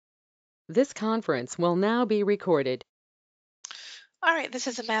This conference will now be recorded. All right, this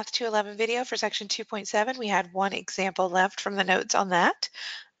is a Math 211 video for section 2.7. We had one example left from the notes on that.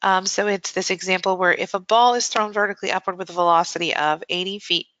 So it's this example where if a ball is thrown vertically upward with a velocity of 80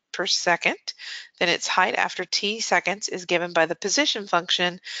 feet per second, then its height after t seconds is given by the position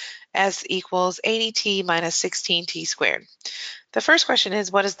function as equals 80t minus 16t squared. The first question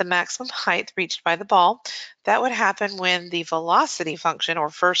is, what is the maximum height reached by the ball? That would happen when the velocity function or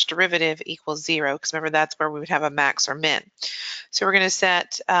first derivative equals 0, because remember that's where we would have a max or min. So we're going to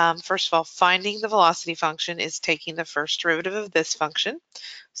set, first of all, finding the velocity function is taking the first derivative of this function.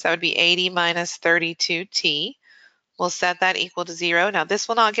 So that would be 80 minus 32t. We'll set that equal to 0. Now this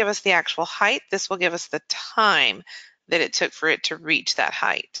will not give us the actual height. This will give us the time that it took for it to reach that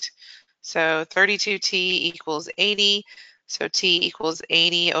height. So 32t equals 80. So t equals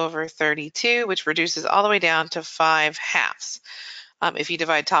 80 over 32, which reduces all the way down to 5/2 if you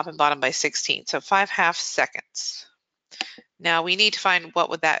divide top and bottom by 16. So 5/2 seconds. Now we need to find what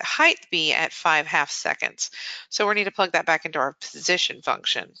would that height be at 5/2 seconds. So we need to plug that back into our position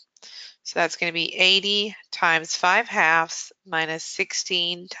function. So that's going to be 80 times 5/2 minus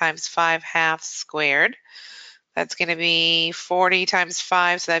 16 times 5/2 squared. That's going to be 40 times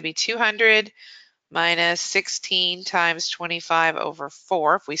 5, so that'd be 200 minus 16 times 25 over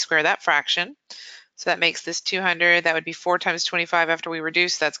 4 if we square that fraction. So that makes this 200. That would be 4 times 25 after we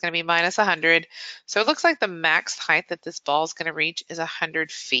reduce. That's going to be minus 100. So it looks like the max height that this ball is going to reach is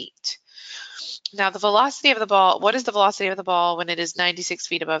 100 feet. Now the velocity of the ball, what is the velocity of the ball when it is 96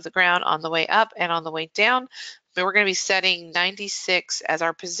 feet above the ground on the way up and on the way down? But we're going to be setting 96 as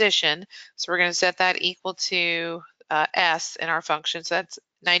our position. So we're going to set that equal to s in our function. So that's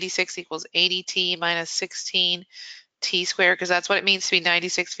 96 equals 80t minus 16t squared, because that's what it means to be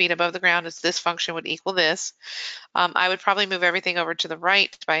 96 feet above the ground. Is this function would equal this. I would probably move everything over to the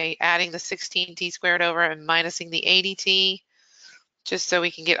right by adding the 16t squared over and minusing the 80t, just so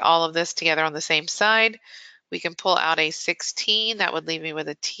we can get all of this together on the same side. We can pull out a 16. That would leave me with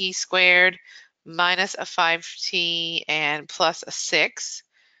a t squared minus a 5t and plus a 6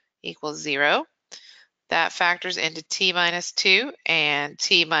 equals 0. That factors into t minus 2 and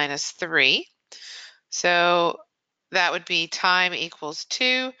t minus 3. So that would be time equals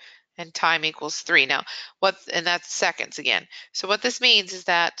 2 and time equals 3. Now, and that's seconds again. So what this means is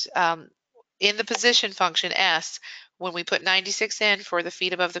that in the position function s, when we put 96 in for the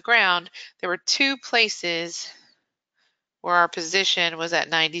feet above the ground, there were two places where our position was at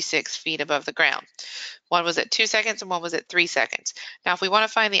 96 feet above the ground. One was at 2 seconds and one was at 3 seconds. Now, if we want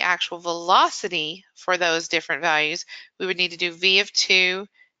to find the actual velocity for those different values, we would need to do v of 2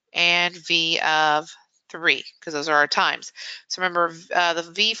 and v of 3, because those are our times. So remember,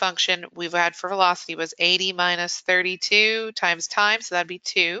 the v function we've had for velocity was 80 minus 32 times time, so that'd be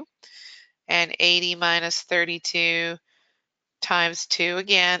 2, and 80 minus 32 times 2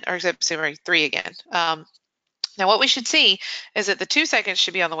 again, or sorry, 3 again. Now what we should see is that the 2 seconds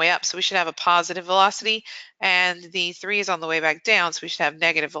should be on the way up, so we should have a positive velocity, and the 3 is on the way back down, so we should have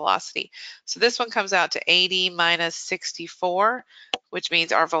negative velocity. So this one comes out to 80 minus 64, which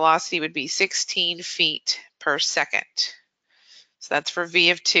means our velocity would be 16 feet per second. So that's for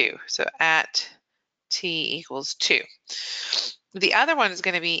v of 2. So at t equals 2. The other one is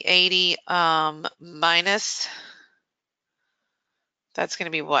going to be 80 minus, that's going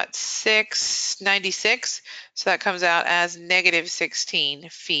to be what, 96? So that comes out as negative 16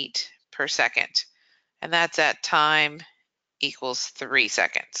 feet per second. And that's at time equals 3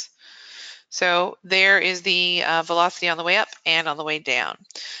 seconds. So there is the velocity on the way up and on the way down.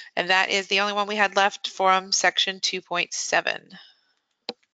 And that is the only one we had left from section 2.7.